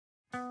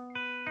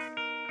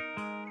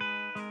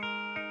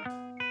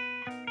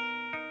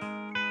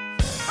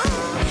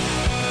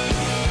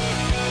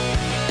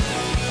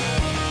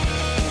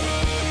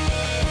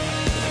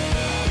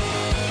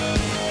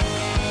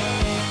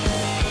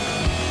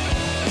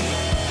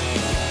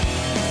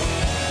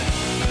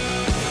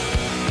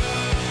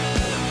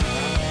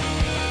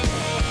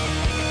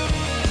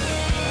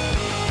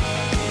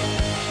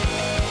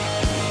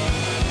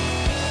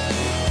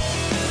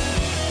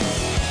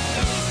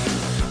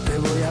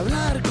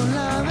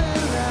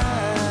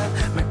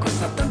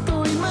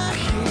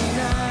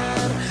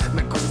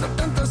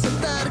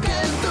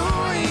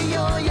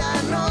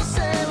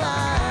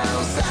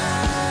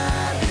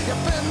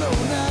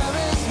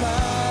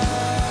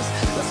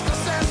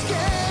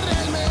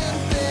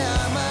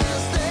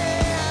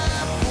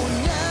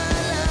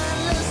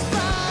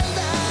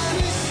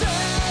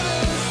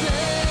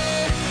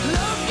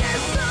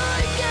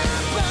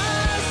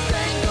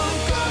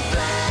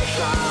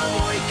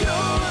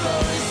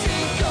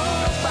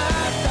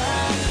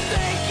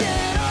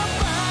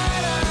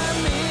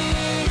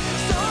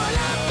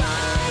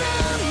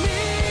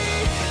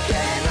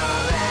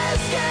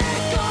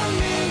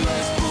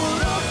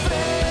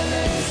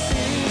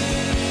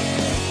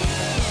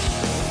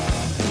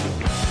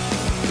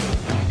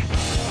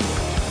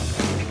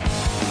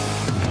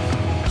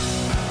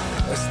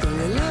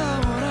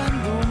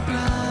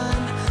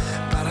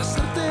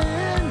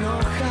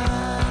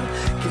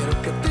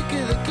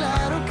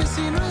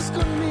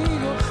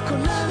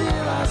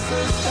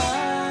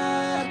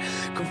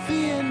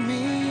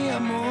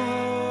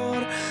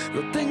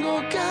lo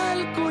tengo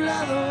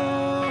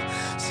calculado.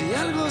 Si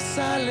algo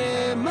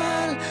sale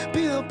mal,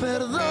 pido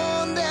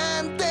perdón de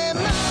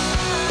antemano.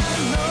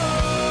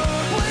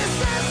 Pues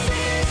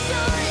así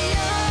soy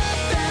yo,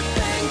 te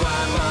tengo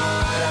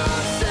amor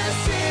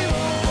obsesivo,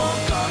 un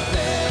poco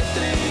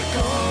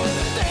tétrico.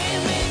 Te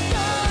invito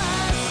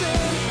a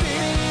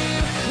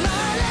sentir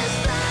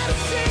malestar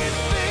sin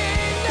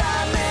fin.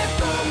 Dame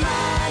tu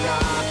mano,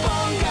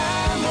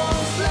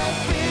 pongámosle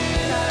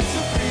fin al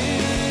sufrir.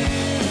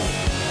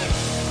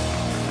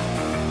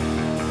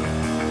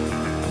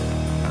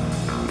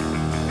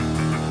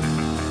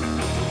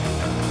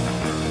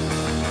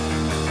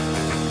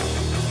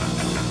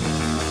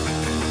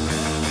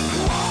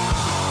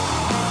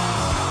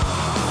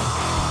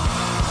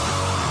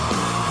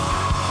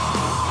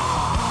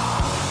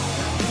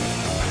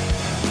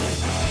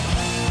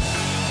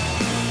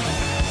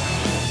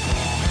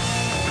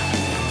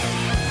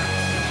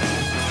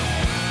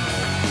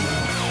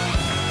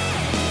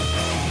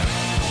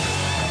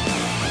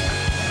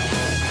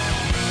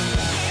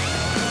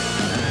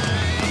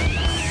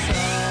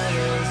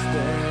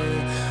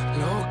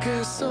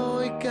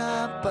 Soy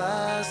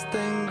capaz,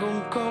 tengo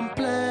un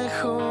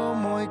complejo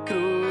muy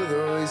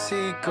crudo y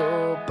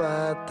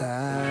psicópata.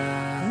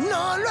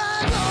 No lo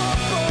hago